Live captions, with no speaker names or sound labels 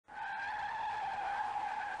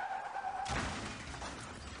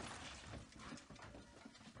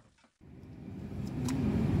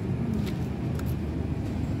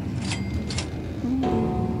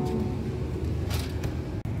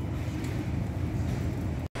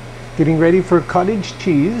Getting ready for cottage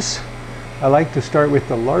cheese. I like to start with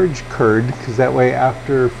the large curd because that way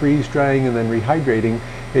after freeze drying and then rehydrating,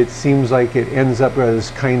 it seems like it ends up as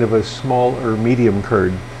kind of a small or medium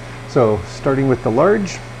curd. So starting with the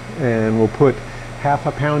large, and we'll put half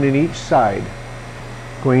a pound in each side.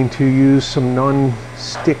 Going to use some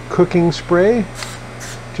non-stick cooking spray,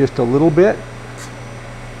 just a little bit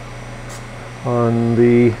on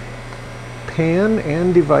the pan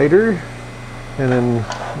and divider, and then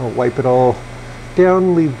I'll wipe it all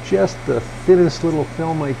down, leave just the thinnest little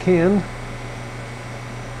film I can,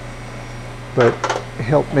 but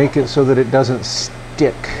help make it so that it doesn't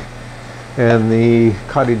stick and the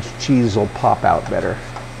cottage cheese will pop out better.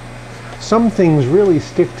 Some things really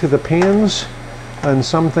stick to the pans and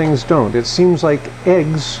some things don't. It seems like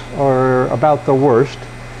eggs are about the worst,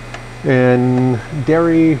 and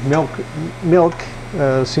dairy, milk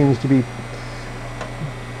seems to be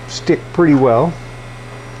stick pretty well.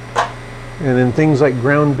 And then things like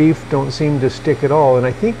ground beef don't seem to stick at all. And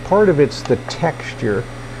I think part of it's the texture.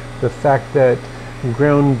 The fact that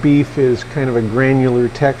ground beef is kind of a granular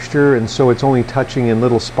texture, and so it's only touching in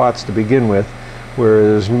little spots to begin with.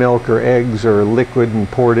 Whereas milk or eggs are liquid and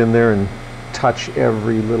poured in there and touch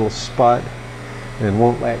every little spot and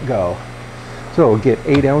won't let go. So we'll get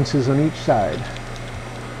 8 ounces on each side.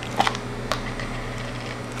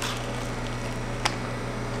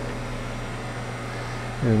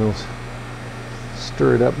 And we'll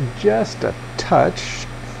stir it up just a touch,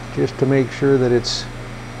 just to make sure that it's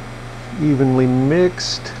evenly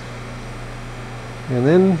mixed. And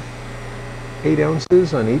then 8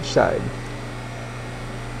 ounces on each side.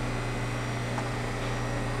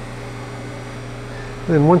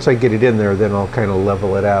 And once I get it in there, then I'll kind of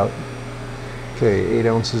level it out. Okay, 8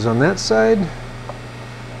 ounces on that side.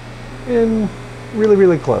 And really,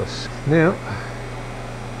 really close. Now,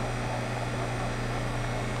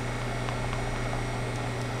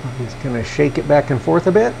 I'm just going to shake it back and forth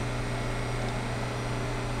a bit.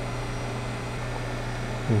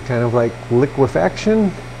 And kind of like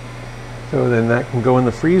liquefaction. So then that can go in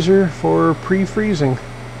the freezer for pre-freezing.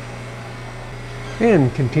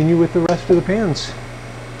 And continue with the rest of the pans.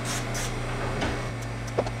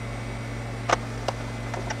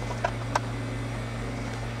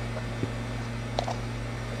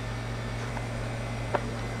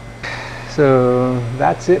 So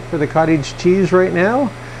that's it for the cottage cheese right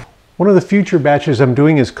now. One of the future batches I'm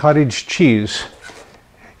doing is cottage cheese.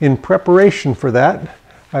 In preparation for that,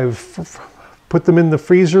 I've put them in the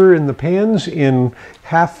freezer in the pans in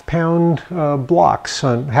half-pound blocks,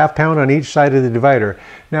 half-pound on each side of the divider.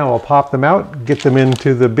 Now I'll pop them out, get them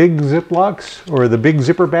into the big Ziplocs or the big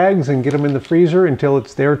zipper bags, and get them in the freezer until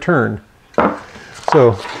it's their turn.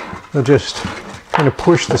 So I'll just kind of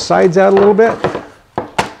push the sides out a little bit,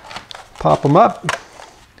 pop them up,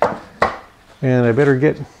 and I better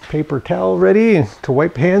get paper towel ready to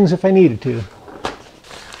wipe hands if I needed to.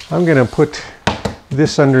 I'm going to put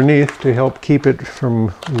this underneath to help keep it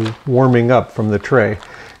from warming up from the tray,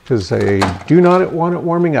 because I do not want it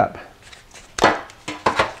warming up.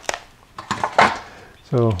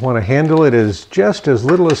 So I want to handle it as just as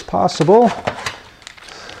little as possible.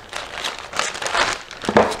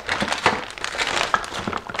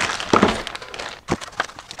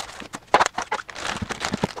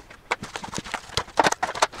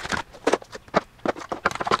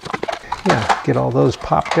 Yeah, get all those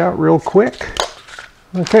popped out real quick.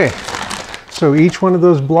 Okay, so each one of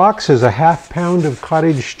those blocks is a half-pound of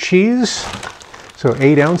cottage cheese, so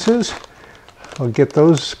 8 ounces. I'll get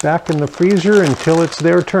those back in the freezer until it's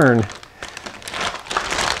their turn.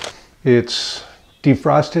 It's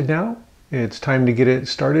defrosted now. It's time to get it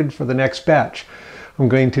started for the next batch. I'm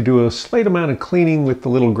going to do a slight amount of cleaning with the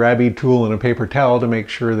little grabby tool and a paper towel to make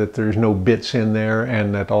sure that there's no bits in there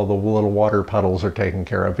and that all the little water puddles are taken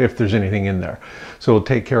care of, if there's anything in there. So we'll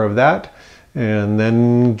take care of that and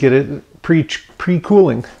then get it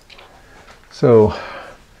pre-cooling. So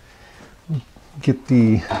get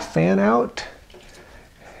the fan out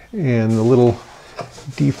and the little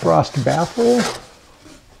defrost baffle.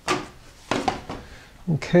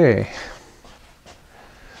 Okay.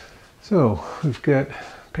 So we've got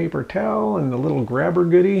paper towel and the little grabber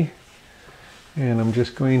goodie, and I'm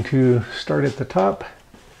just going to start at the top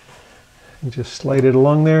and just slide it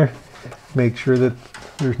along there. Make sure that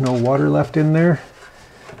there's no water left in there.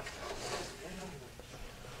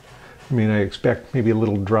 I mean, I expect maybe a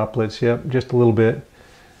little droplets, yep, just a little bit.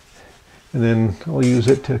 And then I'll use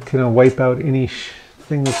it to kind of wipe out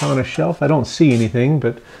anything that's on a shelf. I don't see anything,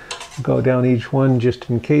 but I'll go down each one just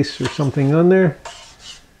in case there's something on there.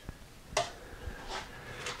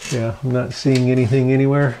 Yeah, I'm not seeing anything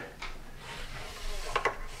anywhere.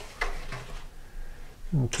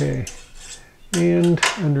 Okay, and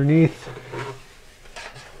underneath.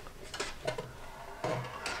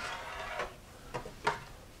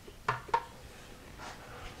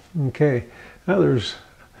 Okay, now there's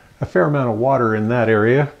a fair amount of water in that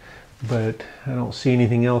area, but I don't see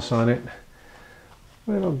anything else on it.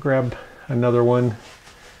 But I'll grab another one.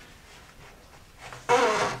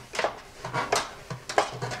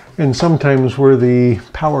 And sometimes where the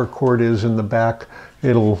power cord is in the back,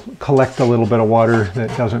 it'll collect a little bit of water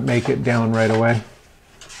that doesn't make it down right away.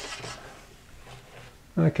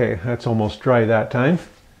 Okay, that's almost dry that time.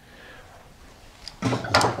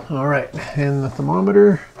 All right, and the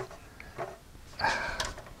thermometer.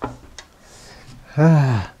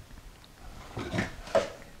 Gotta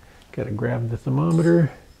grab the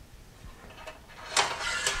thermometer.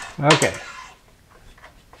 Okay.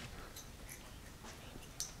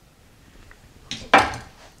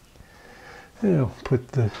 And I'll put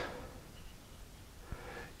the,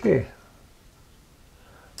 okay,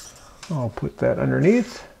 I'll put that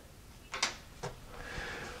underneath.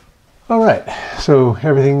 All right, so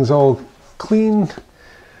everything's all clean.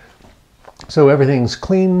 So everything's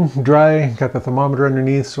clean, dry, got the thermometer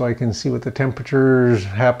underneath so I can see what the temperature is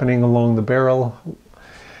happening along the barrel.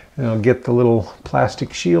 And I'll get the little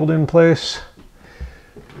plastic shield in place.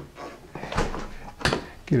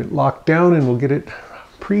 Get it locked down and we'll get it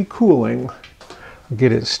pre-cooling.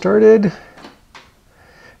 Get it started.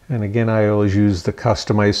 And again, I always use the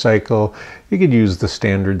customized cycle. You could use the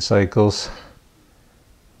standard cycles.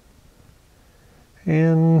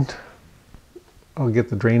 And I'll get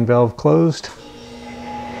the drain valve closed.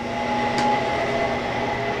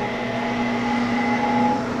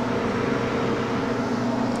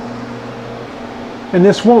 And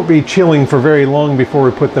this won't be chilling for very long before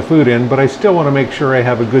we put the food in, but I still want to make sure I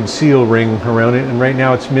have a good seal ring around it. And right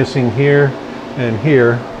now it's missing here and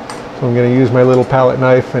here. So I'm going to use my little palette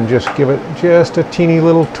knife and just give it just a teeny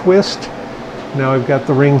little twist. Now I've got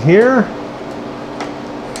the ring here.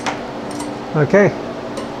 Okay.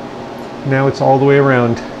 Now it's all the way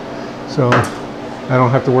around. So I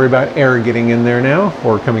don't have to worry about air getting in there now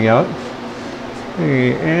or coming out.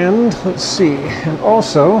 And let's see, and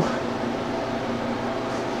also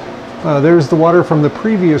there's the water from the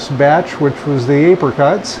previous batch, which was the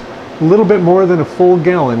apricots. A little bit more than a full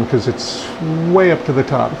gallon because it's way up to the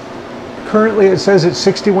top. Currently it says it's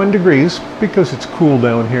 61 degrees because it's cool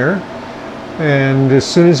down here. And as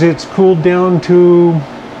soon as it's cooled down to,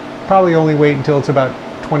 probably only wait until it's about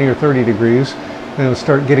 20 or 30 degrees, and it'll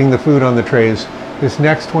start getting the food on the trays. This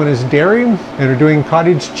next one is dairy, and we're doing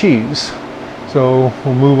cottage cheese. So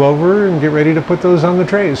we'll move over and get ready to put those on the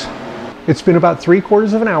trays. It's been about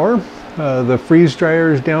 3/4 of an hour. The freeze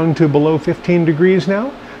dryer is down to below 15 degrees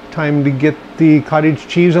now. Time to get the cottage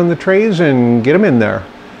cheese on the trays and get them in there.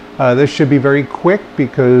 This should be very quick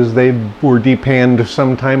because they were depanned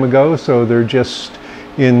some time ago, so they're just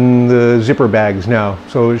in the zipper bags now.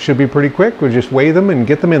 So it should be pretty quick. We'll just weigh them and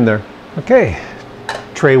get them in there. Okay,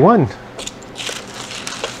 tray one.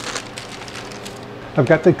 I've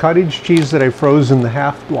got the cottage cheese that I froze in the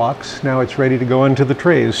half blocks. Now it's ready to go into the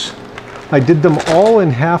trays. I did them all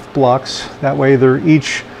in half blocks. That way they're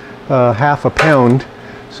each half a pound.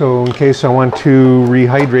 So in case I want to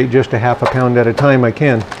rehydrate just a half a pound at a time, I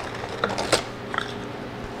can.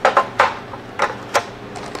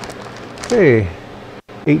 Okay.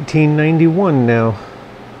 1891 now.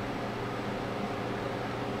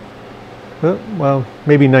 Oh, well,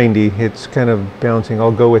 maybe 90. It's kind of bouncing.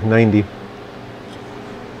 I'll go with 90.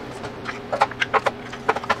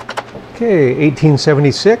 Okay,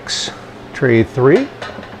 1876, tray 3.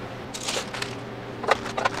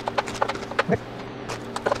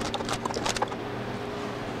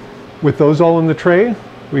 With those all in the tray,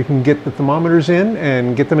 we can get the thermometers in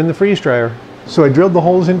and get them in the freeze dryer. So I drilled the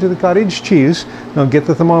holes into the cottage cheese. I'll get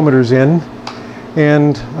the thermometers in.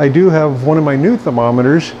 And I do have one of my new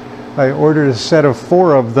thermometers. I ordered a set of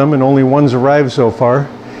 4 of them and only one's arrived so far.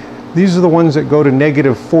 These are the ones that go to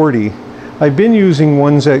 -40. I've been using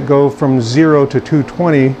ones that go from 0 to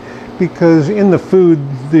 220 because in the food,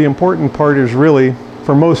 the important part is really,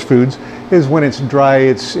 for most foods, is when it's dry,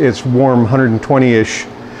 it's warm, 120-ish.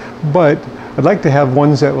 But I'd like to have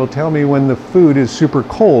ones that will tell me when the food is super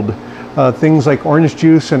cold. Things like orange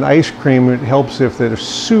juice and ice cream, it helps if they're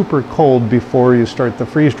super cold before you start the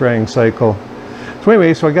freeze drying cycle. So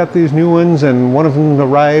anyway, so I got these new ones and one of them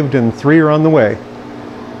arrived and 3 are on the way.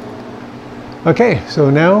 Okay,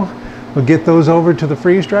 so now we'll get those over to the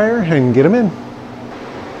freeze dryer and get them in.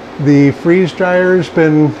 The freeze dryer's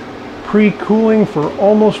been pre-cooling for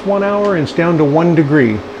almost 1 hour and it's down to 1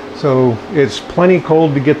 degree. So it's plenty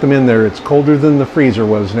cold to get them in there. It's colder than the freezer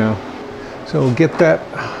was now. So we'll get that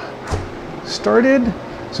started.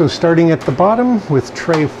 So starting at the bottom with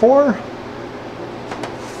tray 4.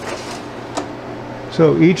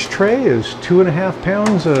 So each tray is 2.5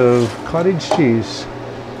 pounds of cottage cheese.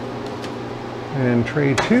 And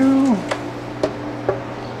tray 2.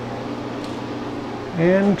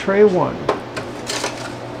 And tray 1.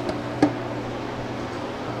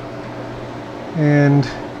 And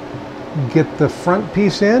get the front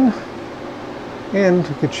piece in, and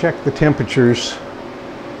you could check the temperatures.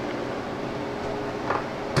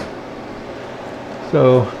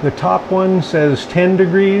 So the top one says 10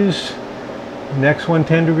 degrees, next one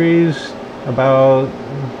 10 degrees, about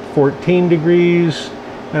 14 degrees,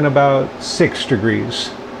 and about 6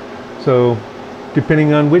 degrees. So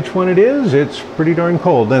depending on which one it is, it's pretty darn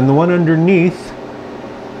cold. And the one underneath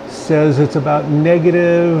says it's about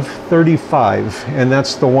negative 35, and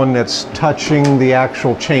that's the one that's touching the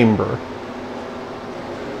actual chamber.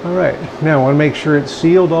 All right, now I want to make sure it's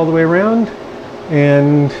sealed all the way around,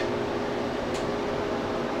 and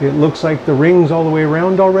it looks like the ring's all the way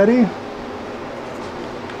around already.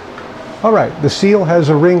 All right, the seal has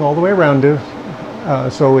a ring all the way around it,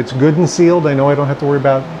 so it's good and sealed. I know I don't have to worry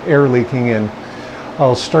about air leaking in.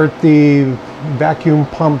 I'll start the vacuum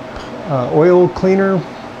pump oil cleaner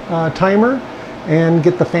timer and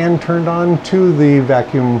get the fan turned on to the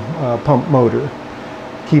vacuum pump motor.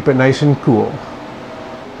 Keep it nice and cool.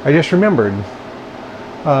 I just remembered,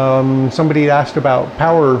 somebody asked about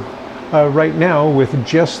power. Right now, with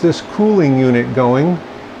just this cooling unit going,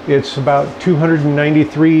 it's about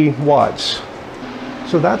 293 watts.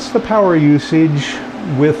 So that's the power usage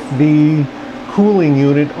with the cooling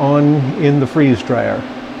unit on in the freeze dryer.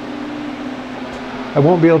 I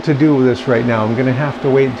won't be able to do this right now. I'm going to have to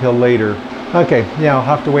wait until later. Okay, yeah, I'll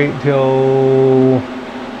have to wait until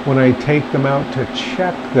when I take them out to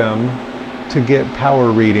check them to get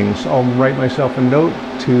power readings. I'll write myself a note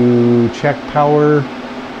to check power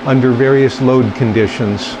under various load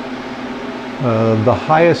conditions. The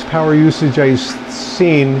highest power usage I've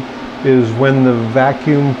seen is when the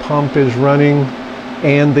vacuum pump is running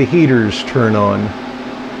and the heaters turn on.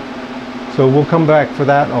 So we'll come back for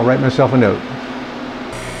that. I'll write myself a note.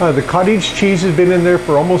 The cottage cheese has been in there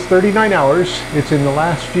for almost 39 hours. It's in the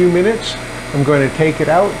last few minutes. I'm going to take it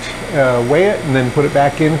out, weigh it, and then put it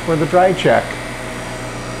back in for the dry check.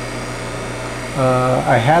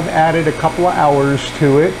 I have added a couple of hours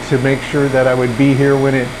to it to make sure that I would be here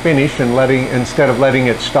when it finished, and instead of letting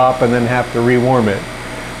it stop and then have to rewarm it.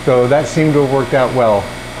 So that seemed to have worked out well.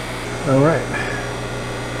 All right.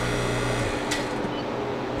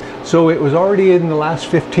 So it was already in the last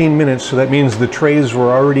 15 minutes, so that means the trays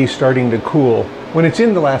were already starting to cool. When it's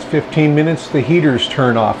in the last 15 minutes, the heaters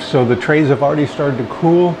turn off, so the trays have already started to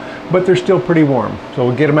cool, but they're still pretty warm. So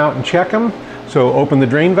we'll get them out and check them. So open the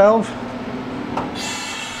drain valve.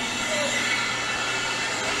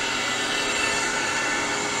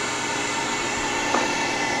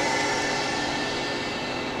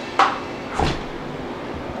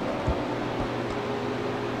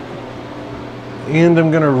 And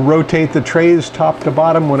I'm going to rotate the trays top to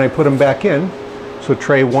bottom when I put them back in. So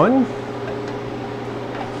tray 1.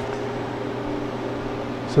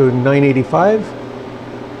 So 985,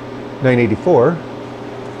 984.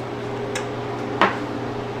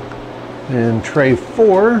 And tray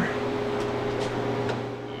 4.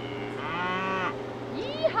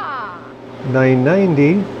 Yeehaw!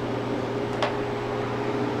 990.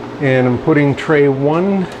 And I'm putting tray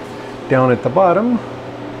 1 down at the bottom.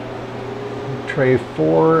 Tray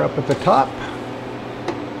 4 up at the top.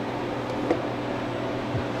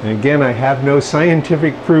 And again, I have no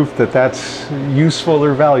scientific proof that that's useful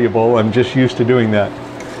or valuable. I'm just used to doing that.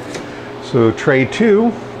 So tray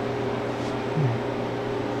 2,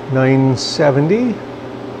 970.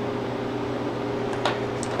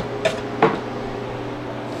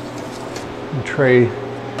 And tray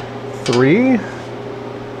 3,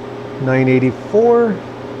 984.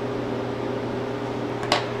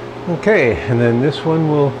 Okay, and then this one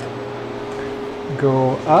will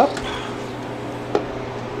go up,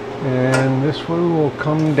 and this one will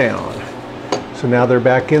come down. So now they're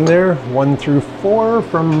back in there, 1 through 4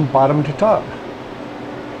 from bottom to top.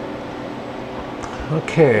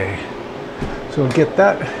 Okay, so get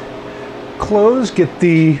that closed, get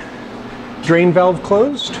the drain valve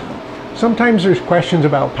closed. Sometimes there's questions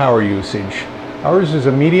about power usage. Ours is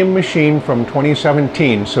a medium machine from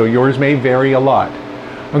 2017, so yours may vary a lot.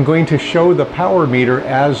 I'm going to show the power meter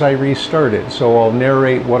as I restart it. So I'll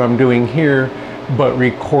narrate what I'm doing here, but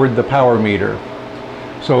record the power meter.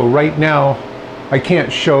 So right now, I can't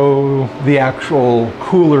show the actual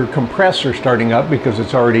cooler compressor starting up because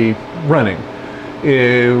it's already running.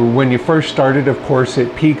 When you first start it, of course,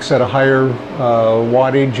 it peaks at a higher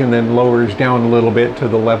wattage and then lowers down a little bit to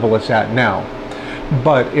the level it's at now.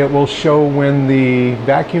 But it will show when the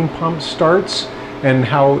vacuum pump starts and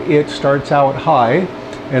how it starts out high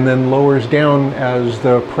and then lowers down as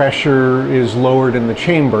the pressure is lowered in the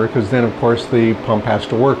chamber, because then of course the pump has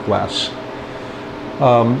to work less.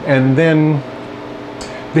 And then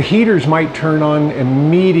the heaters might turn on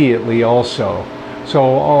immediately also.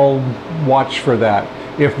 So I'll watch for that.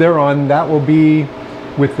 If they're on, that will be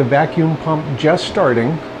with the vacuum pump just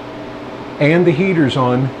starting and the heaters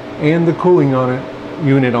on and the cooling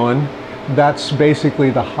unit on. That's basically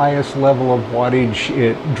the highest level of wattage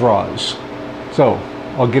it draws. So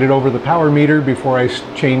I'll get it over the power meter before I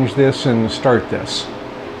change this and start this.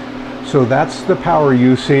 So that's the power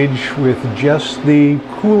usage with just the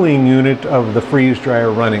cooling unit of the freeze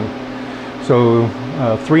dryer running. So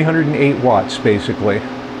 308 watts basically.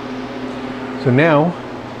 So now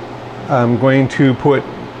I'm going to put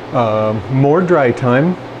more dry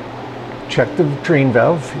time, check the drain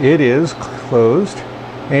valve, it is closed,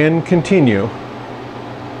 and continue.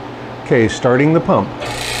 Okay, starting the pump.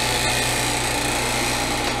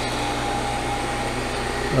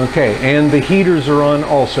 Okay, and the heaters are on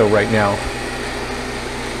also right now.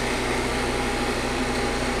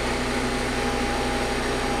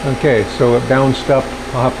 Okay, so it bounced up,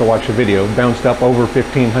 I'll have to watch the video, bounced up over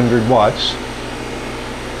 1500 watts.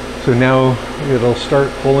 So now it'll start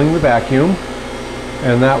pulling the vacuum,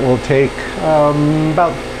 and that will take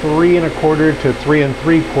about 3 1/4 to 3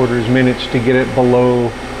 3/4 minutes to get it below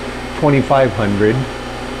 2500,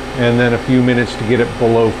 and then a few minutes to get it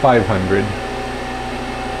below 500.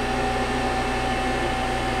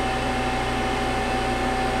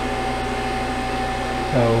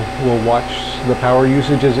 So we'll watch the power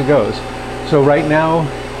usage as it goes. So right now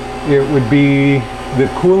it would be the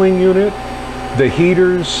cooling unit, the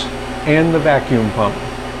heaters, and the vacuum pump.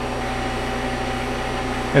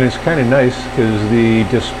 And it's kind of nice because the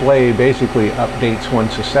display basically updates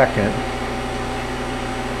once a second.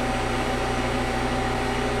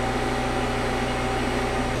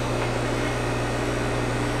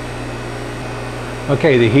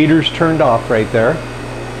 Okay, the heater's turned off right there.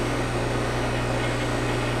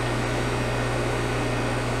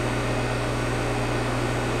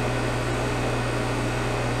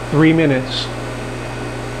 Three minutes.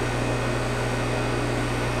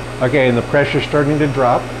 Okay, and the pressure's starting to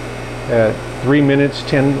drop at 3 minutes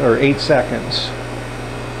 10 or 8 seconds.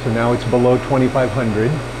 So now it's below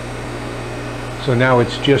 2500. So now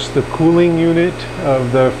it's just the cooling unit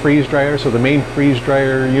of the freeze dryer, so the main freeze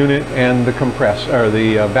dryer unit and the compressor, or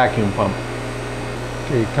the vacuum pump.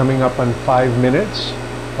 Okay, coming up on 5 minutes.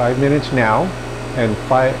 5 minutes now, and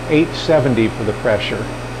 870 for the pressure.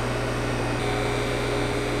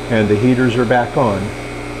 And the heaters are back on.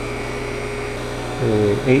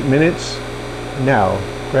 8 minutes now.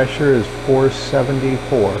 Pressure is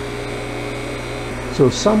 474. So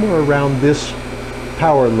somewhere around this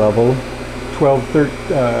power level,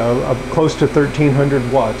 close to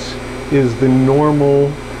 1300 watts, is the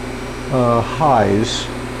normal highs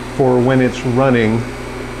for when it's running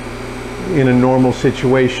in a normal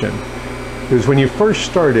situation. Because when you first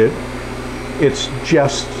start it, it's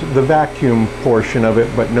just the vacuum portion of it,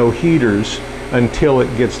 but no heaters until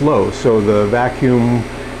it gets low. So the vacuum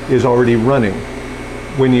is already running.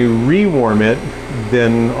 When you rewarm it,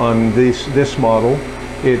 then on this model,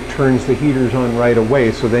 it turns the heaters on right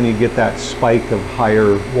away. So then you get that spike of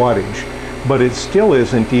higher wattage. But it still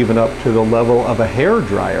isn't even up to the level of a hair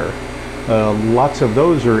dryer. Lots of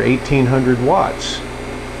those are 1800 watts.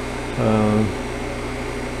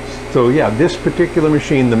 So yeah, this particular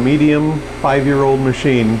machine, the medium 5-year-old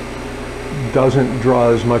machine, doesn't draw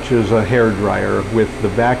as much as a hair dryer with the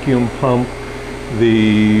vacuum pump,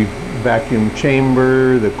 the vacuum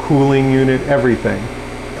chamber, the cooling unit, everything.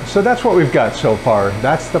 So that's what we've got so far.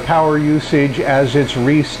 That's the power usage as it's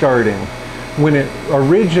restarting. When it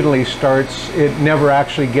originally starts, it never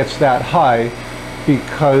actually gets that high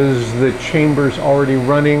because the chamber's already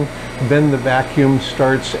running. Then the vacuum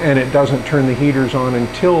starts and it doesn't turn the heaters on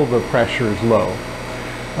until the pressure is low.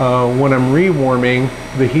 When I'm rewarming,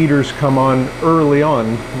 the heaters come on early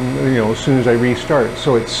on, as soon as I restart,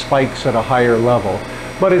 so it spikes at a higher level.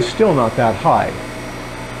 But it's still not that high.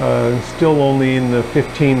 Still only in the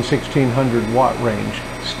 1600 watt range.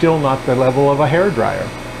 Still not the level of a hair dryer.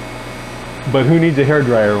 But who needs a hair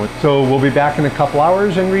dryer? So we'll be back in a couple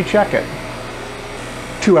hours and recheck it.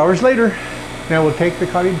 2 hours later. Now we'll take the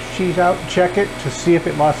cottage cheese out, check it to see if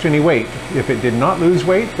it lost any weight. If it did not lose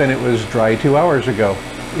weight, then it was dry 2 hours ago.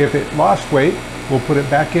 If it lost weight, we'll put it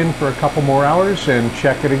back in for a couple more hours and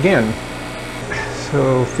check it again.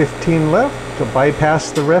 So 15 left to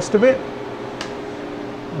bypass the rest of it.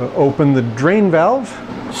 Open the drain valve.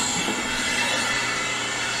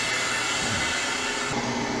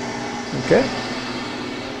 Okay.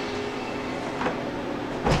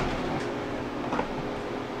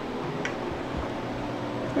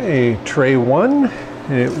 Okay, tray 1,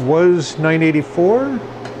 and it was 984.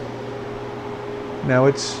 Now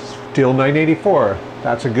it's still 984.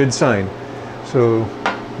 That's a good sign. So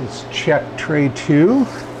let's check tray 2.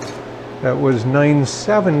 That was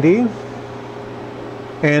 970,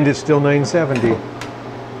 and it's still 970.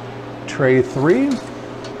 Tray 3,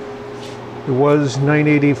 it was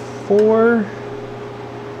 984.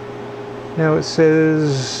 Now it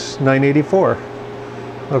says 984.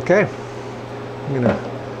 Okay, I'm gonna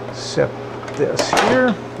set this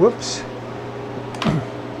here. Whoops.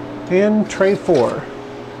 And tray 4.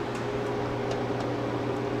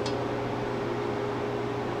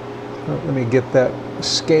 Let me get that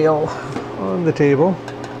scale on the table.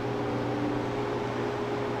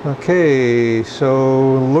 Okay,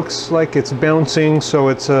 so looks like it's bouncing, so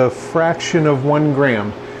it's a fraction of 1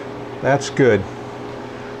 gram. That's good.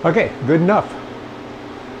 Okay, good enough.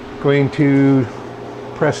 Going to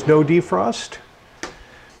press no defrost.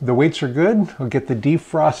 The weights are good. I'll get the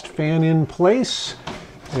defrost fan in place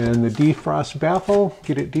and the defrost baffle,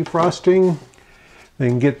 get it defrosting,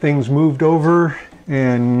 then get things moved over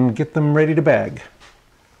and get them ready to bag.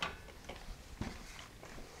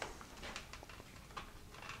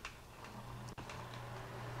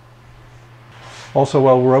 Also,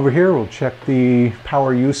 while we're over here, we'll check the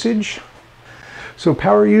power usage. So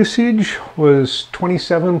power usage was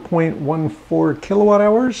 27.14 kilowatt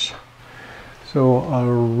hours. So I'll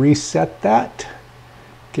reset that,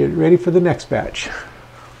 get ready for the next batch.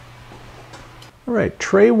 All right,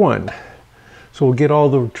 tray 1. So we'll get all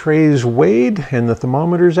the trays weighed and the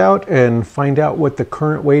thermometers out and find out what the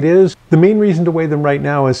current weight is. The main reason to weigh them right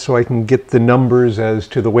now is so I can get the numbers as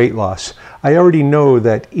to the weight loss. I already know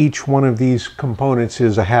that each one of these components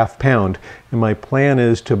is a ½ pound, and my plan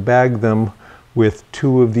is to bag them with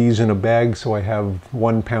 2 of these in a bag, so I have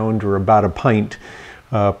 1 pound or about a pint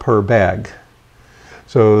per bag.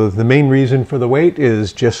 So the main reason for the weight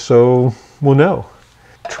is just so we'll know.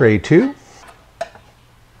 Tray 2,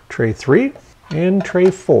 tray 3, and tray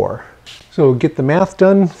 4. So get the math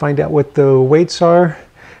done, find out what the weights are.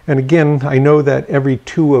 And again, I know that every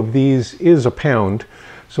 2 of these is a pound,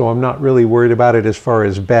 so I'm not really worried about it as far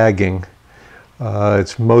as bagging.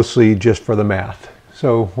 It's mostly just for the math.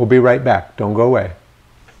 So we'll be right back. Don't go away.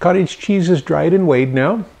 Cottage cheese is dried and weighed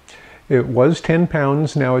now. It was 10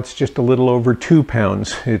 pounds. Now it's just a little over 2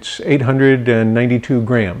 pounds. It's 892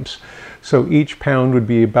 grams. So each pound would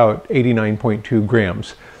be about 89.2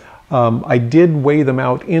 grams. I did weigh them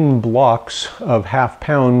out in blocks of ½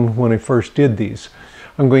 pound when I first did these.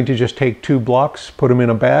 I'm going to just take 2 blocks, put them in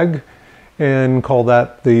a bag, and call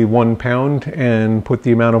that the 1 pound, and put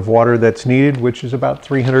the amount of water that's needed, which is about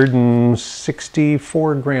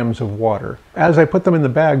 364 grams of water. As I put them in the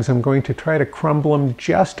bags, I'm going to try to crumble them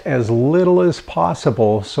just as little as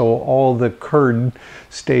possible so all the curd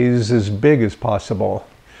stays as big as possible.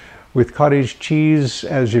 With cottage cheese,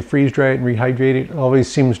 as you freeze dry it and rehydrate it, it always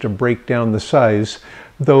seems to break down the size,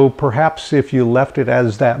 though perhaps if you left it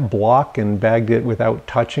as that block and bagged it without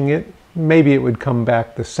touching it, maybe it would come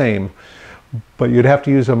back the same. But you'd have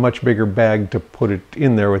to use a much bigger bag to put it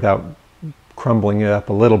in there without crumbling it up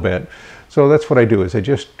a little bit. So that's what I do, is I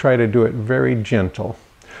just try to do it very gentle.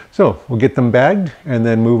 So we'll get them bagged and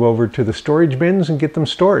then move over to the storage bins and get them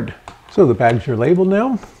stored. So the bags are labeled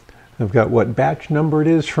now. I've got what batch number it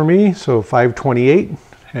is for me, so 528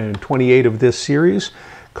 and 28 of this series.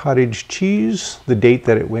 Cottage cheese, the date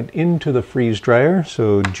that it went into the freeze dryer,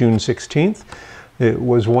 so June 16th. It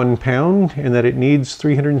was 1 pound, and that it needs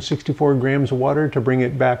 364 grams of water to bring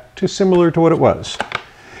it back to similar to what it was.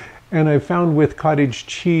 And I found with cottage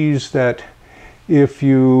cheese that if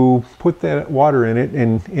you put that water in it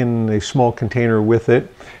in a small container with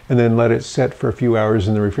it, and then let it set for a few hours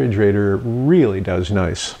in the refrigerator, it really does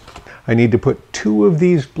nice. I need to put 2 of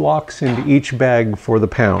these blocks into each bag for the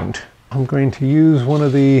pound. I'm going to use one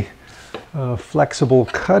of the flexible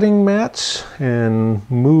cutting mats and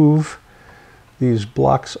move these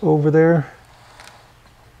blocks over there.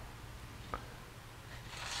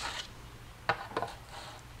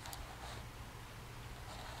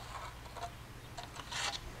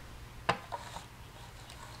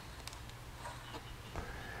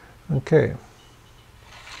 Okay.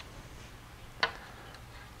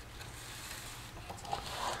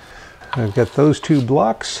 I've got those 2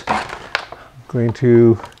 blocks. I'm going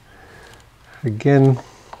to again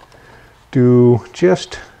do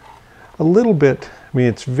just a little bit I mean,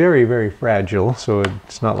 it's very, very fragile, so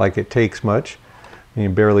it's not like it takes much. You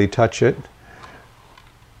barely touch it.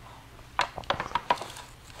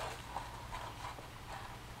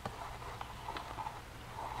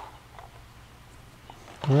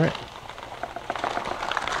 All right.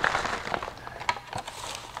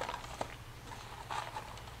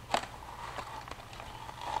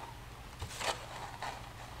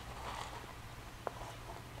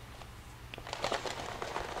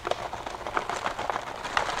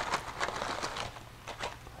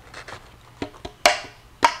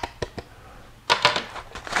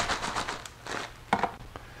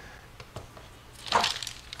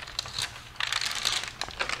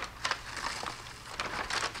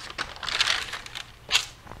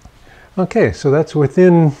 Okay, so that's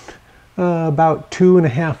within about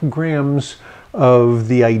 2.5 grams of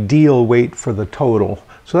the ideal weight for the total.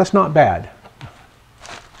 So that's not bad.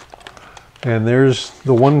 And there's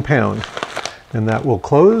the 1 pound. And that will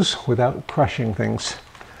close without crushing things.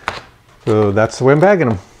 So that's the way I'm bagging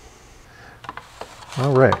them.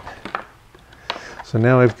 All right. So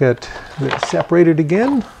now I've got it separated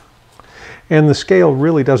again. And the scale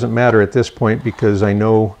really doesn't matter at this point because I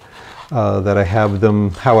know that I have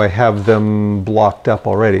them, how I have them blocked up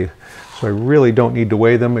already. So I really don't need to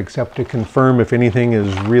weigh them except to confirm if anything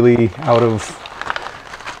is really out of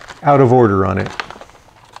order on it.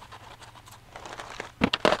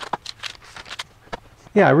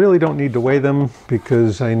 Yeah, I really don't need to weigh them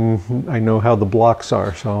because I know how the blocks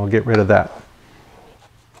are, so I'll get rid of that.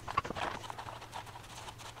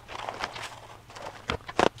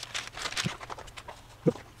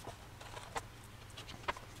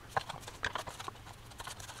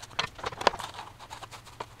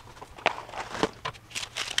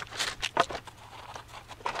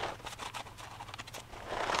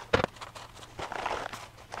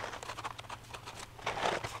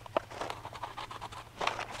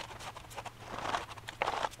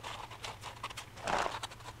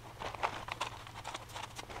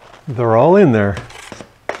 They're all in there.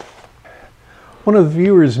 One of the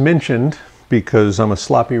viewers mentioned, because I'm a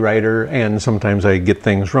sloppy writer and sometimes I get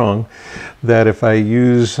things wrong, that if I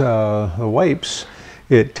use the wipes,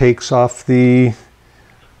 it takes off the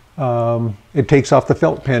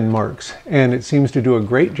felt pen marks, and it seems to do a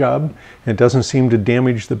great job. It doesn't seem to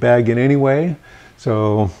damage the bag in any way.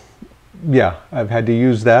 So yeah, I've had to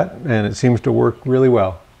use that and it seems to work really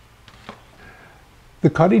well. The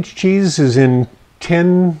cottage cheese is in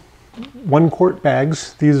 10 1-quart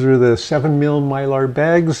bags. These are the 7mm Mylar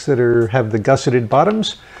bags that have the gusseted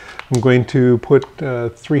bottoms. I'm going to put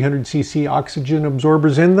 300cc oxygen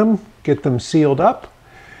absorbers in them, get them sealed up,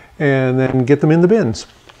 and then get them in the bins.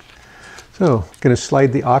 So I'm going to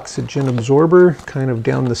slide the oxygen absorber kind of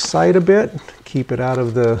down the side a bit, keep it out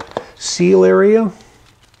of the seal area.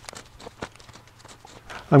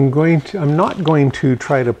 I'm not going to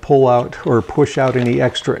try to pull out or push out any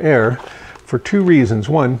extra air for 2 reasons.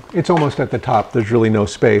 One, it's almost at the top, there's really no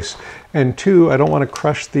space. And 2, I don't want to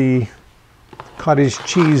crush the cottage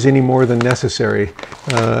cheese any more than necessary.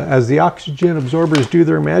 As the oxygen absorbers do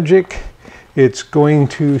their magic, it's going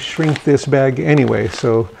to shrink this bag anyway,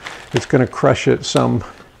 so it's going to crush it some.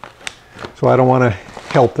 So I don't want to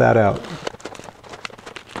help that out.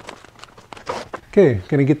 Okay,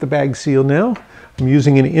 going to get the bag sealed now. I'm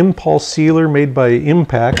using an impulse sealer made by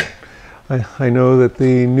Impact. I know that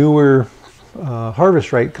the newer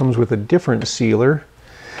Harvest Right comes with a different sealer.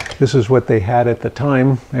 This is what they had at the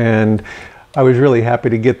time, and I was really happy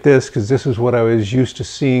to get this because this is what I was used to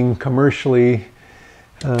seeing commercially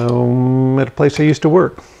at a place I used to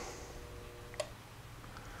work.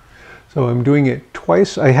 So I'm doing it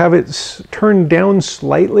twice. I have it turned down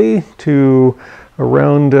slightly to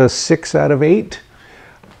around 6 out of 8,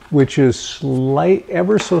 which is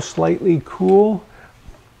ever so slightly cool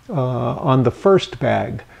on the first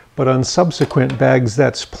bag. But on subsequent bags,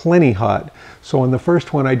 that's plenty hot. So on the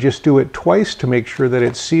first one, I just do it twice to make sure that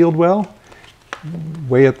it's sealed well.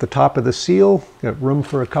 Way at the top of the seal, got room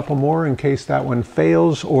for a couple more in case that one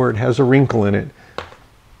fails or it has a wrinkle in it.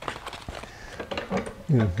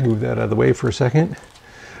 Move that out of the way for a second.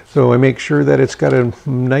 So I make sure that it's got a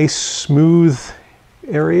nice smooth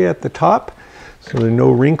area at the top, so there are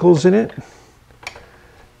no wrinkles in it.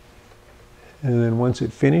 And then once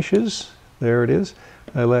it finishes, there it is.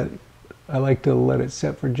 I like to let it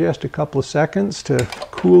set for just a couple of seconds to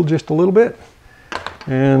cool just a little bit,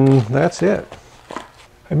 and that's it.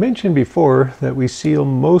 I mentioned before that we seal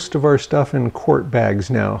most of our stuff in quart bags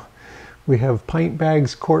now. We have pint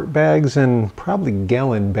bags, quart bags, and probably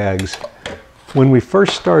gallon bags. When we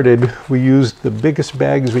first started, we used the biggest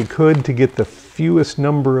bags we could to get the fewest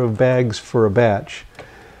number of bags for a batch.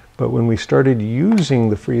 But when we started using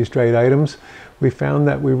the freeze-dried items, we found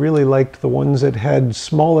that we really liked the ones that had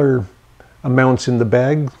smaller amounts in the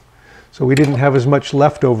bag, so we didn't have as much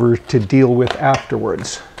leftover to deal with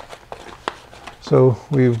afterwards. So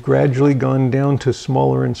we've gradually gone down to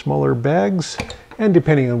smaller and smaller bags, and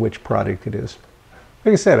depending on which product it is.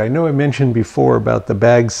 Like I said, I know I mentioned before about the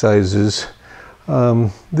bag sizes.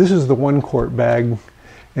 This is the 1 quart bag,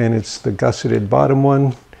 and it's the gusseted bottom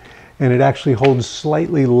one, and it actually holds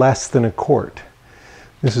slightly less than a quart.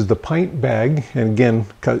 This is the pint bag, and again,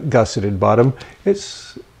 gusseted bottom.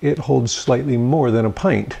 It holds slightly more than a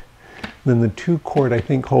pint. Then the 2 quart, I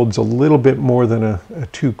think, holds a little bit more than a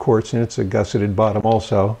 2 quarts, and it's a gusseted bottom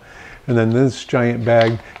also. And then this giant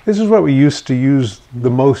bag, this is what we used to use the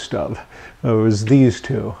most of. It was these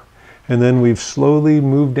two. And then we've slowly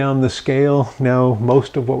moved down the scale. Now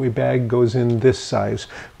most of what we bag goes in this size,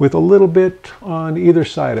 with a little bit on either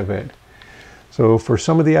side of it. So for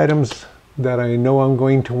some of the items that I know I'm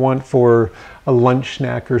going to want for a lunch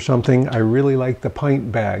snack or something, I really like the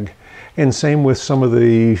pint bag. And same with some of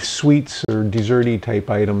the sweets or desserty type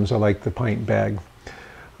items, I like the pint bag.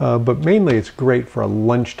 But mainly it's great for a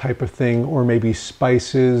lunch type of thing, or maybe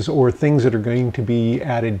spices or things that are going to be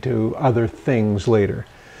added to other things later.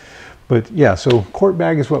 But yeah, so quart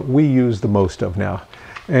bag is what we use the most of now.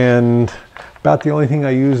 And about the only thing I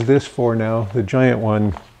use this for now, the giant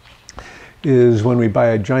one, is when we buy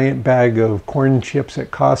a giant bag of corn chips at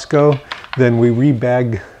Costco, then we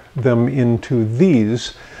rebag them into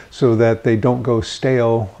these so that they don't go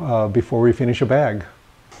stale before we finish a bag.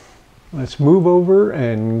 Let's move over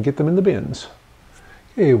and get them in the bins.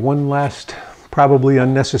 Okay, one last probably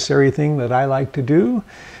unnecessary thing that I like to do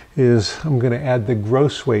is I'm going to add the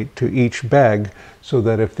gross weight to each bag so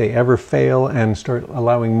that if they ever fail and start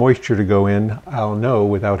allowing moisture to go in, I'll know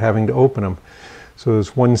without having to open them. So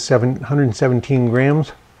it's 117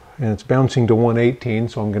 grams, and it's bouncing to 118,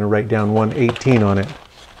 so I'm going to write down 118 on it.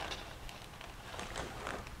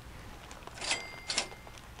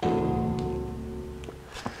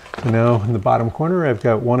 So now in the bottom corner I've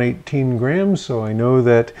got 118 grams, so I know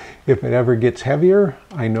that if it ever gets heavier,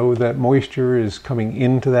 I know that moisture is coming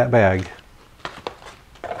into that bag.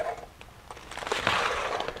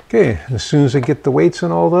 Okay, as soon as I get the weights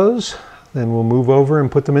on all those, then we'll move over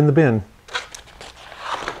and put them in the bin.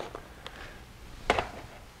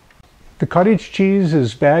 The cottage cheese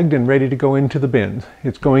is bagged and ready to go into the bin.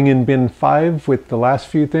 It's going in bin 5 with the last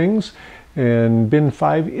few things, and bin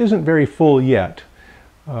 5 isn't very full yet.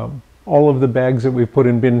 All of the bags that we've put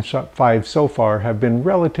in bin 5 so far have been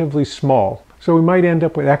relatively small. So we might end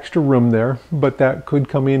up with extra room there, but that could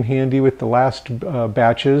come in handy with the last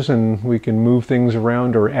batches, and we can move things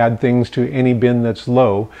around or add things to any bin that's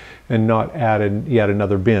low and not add yet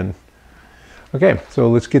another bin. Okay, so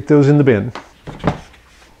let's get those in the bin.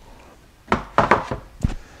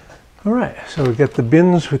 All right, so we've got the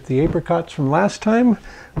bins with the apricots from last time.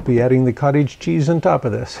 We'll be adding the cottage cheese on top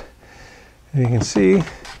of this. And you can see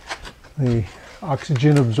the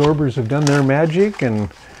oxygen absorbers have done their magic. And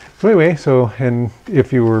so anyway, and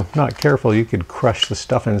if you were not careful, you could crush the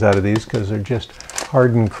stuffings out of these because they're just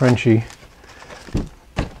hard and crunchy.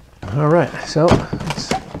 All right, so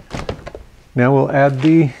now we'll add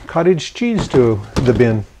the cottage cheese to the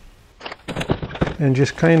bin. And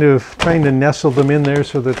just kind of trying to nestle them in there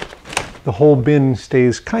so that the whole bin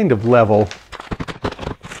stays kind of level.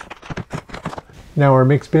 Now our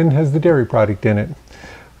mixed bin has the dairy product in it.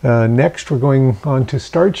 Next we're going on to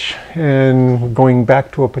starch, and we're going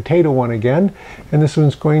back to a potato one again, and this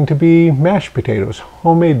one's going to be mashed potatoes,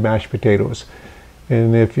 homemade mashed potatoes.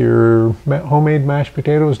 And if your homemade mashed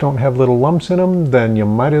potatoes don't have little lumps in them, then you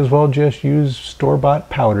might as well just use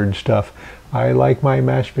store-bought powdered stuff. I like my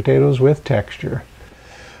mashed potatoes with texture.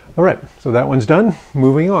 All right, so that one's done.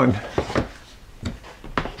 Moving on.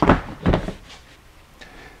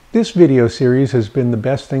 This video series has been the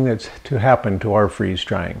best thing that's to happen to our freeze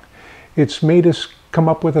drying. It's made us come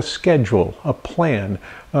up with a schedule, a plan,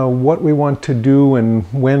 what we want to do and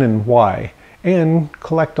when and why, and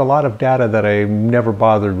collect a lot of data that I never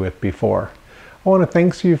bothered with before. I want to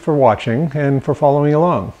thank you for watching and for following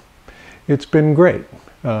along. It's been great.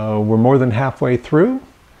 We're more than halfway through,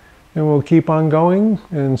 and we'll keep on going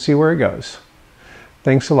and see where it goes.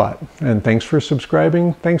 Thanks a lot, and thanks for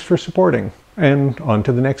subscribing, thanks for supporting, and on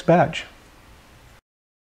to the next batch.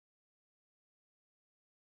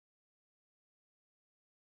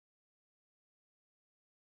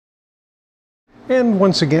 And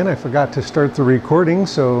once again, I forgot to start the recording,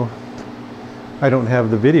 so I don't have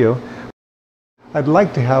the video. I'd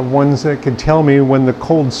like to have ones that could tell me when the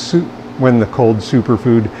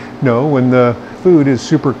food is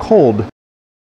super cold.